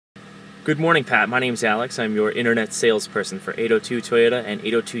Good morning, Pat. My name's Alex. I'm your internet salesperson for 802 Toyota and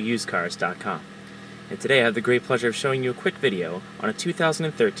 802usecars.com. And today I have the great pleasure of showing you a quick video on a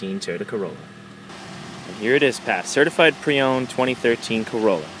 2013 Toyota Corolla. And here it is, Pat. Certified pre-owned 2013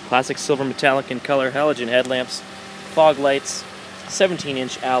 Corolla. Classic silver metallic in color, halogen headlamps, fog lights,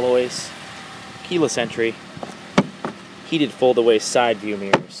 17-inch alloys, keyless entry, heated fold-away side view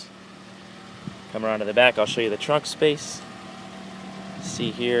mirrors. Come around to the back, I'll show you the trunk space.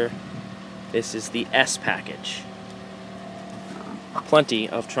 See here, this is the S package. Plenty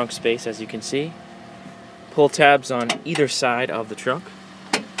of trunk space, as you can see. Pull tabs on either side of the trunk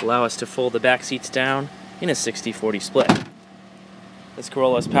allow us to fold the back seats down in a 60-40 split. This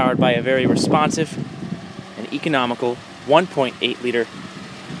Corolla is powered by a very responsive and economical 1.8-liter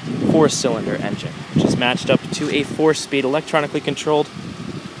four-cylinder engine, which is matched up to a 4-speed electronically controlled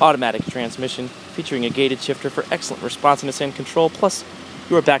automatic transmission featuring a gated shifter for excellent responsiveness and control, plus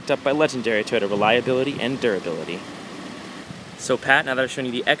you are backed up by legendary Toyota reliability and durability. So Pat, now that I've shown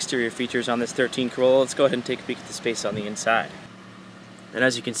you the exterior features on this 13 Corolla, let's go ahead and take a peek at the space on the inside. And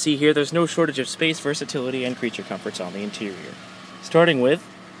as you can see here, there's no shortage of space, versatility, and creature comforts on the interior. Starting with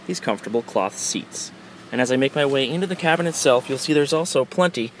these comfortable cloth seats. And as I make my way into the cabin itself, you'll see there's also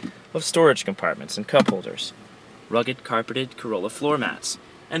plenty of storage compartments and cup holders, rugged carpeted Corolla floor mats,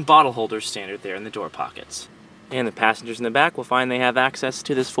 and bottle holders standard there in the door pockets. And the passengers in the back will find they have access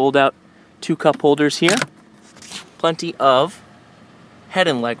to this fold-out 2 cup holders here. Plenty of head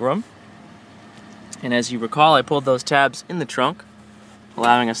and leg room. And as you recall, I pulled those tabs in the trunk,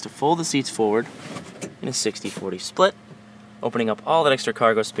 allowing us to fold the seats forward in a 60-40 split, opening up all that extra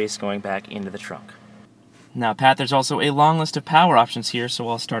cargo space going back into the trunk. Now, Pat, there's also a long list of power options here, so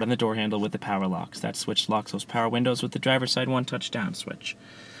I'll start on the door handle with the power locks. That switch locks those power windows with the driver's side one-touch down switch.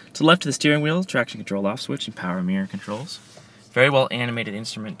 To the left of the steering wheel, traction control off switch and power mirror controls. Very well animated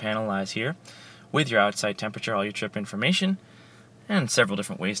instrument panel lies here, with your outside temperature, all your trip information, and several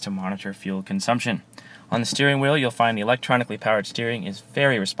different ways to monitor fuel consumption. On the steering wheel, you'll find the electronically powered steering is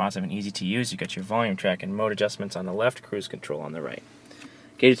very responsive and easy to use. You get your volume track and mode adjustments on the left, cruise control on the right.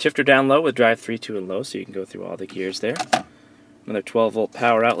 Gated shifter down low with drive 3, 2, and low, so you can go through all the gears there. Another 12-volt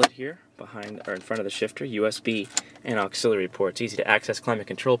power outlet here behind or in front of the shifter, USB and auxiliary ports. Easy to access climate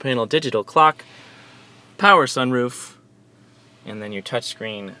control panel, digital clock, power sunroof, and then your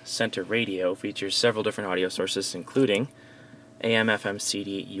touchscreen center radio features several different audio sources, including AM, FM,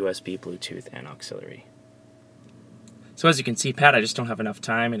 CD, USB, Bluetooth, and auxiliary. So as you can see, Pat, I just don't have enough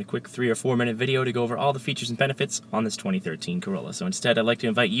time in a quick 3 or 4 minute video to go over all the features and benefits on this 2013 Corolla. So instead, I'd like to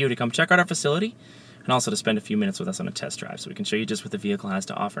invite you to come check out our facility and also to spend a few minutes with us on a test drive so we can show you just what the vehicle has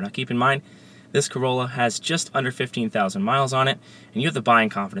to offer. Now keep in mind, this Corolla has just under 15,000 miles on it, and you have the buying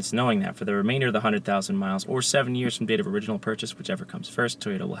confidence knowing that for the remainder of the 100,000 miles or 7 years from date of original purchase, whichever comes first,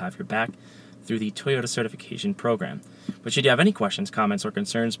 Toyota will have your back through the Toyota Certification Program. But should you have any questions, comments, or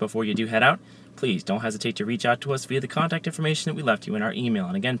concerns before you do head out, please don't hesitate to reach out to us via the contact information that we left you in our email.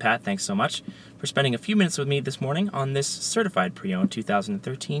 And again, Pat, thanks so much for spending a few minutes with me this morning on this certified pre-owned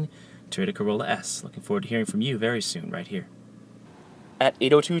 2013 Toyota Corolla S. Looking forward to hearing from you very soon right here at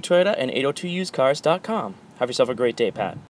 802 Toyota and 802usecars.com. Have yourself a great day, Pat.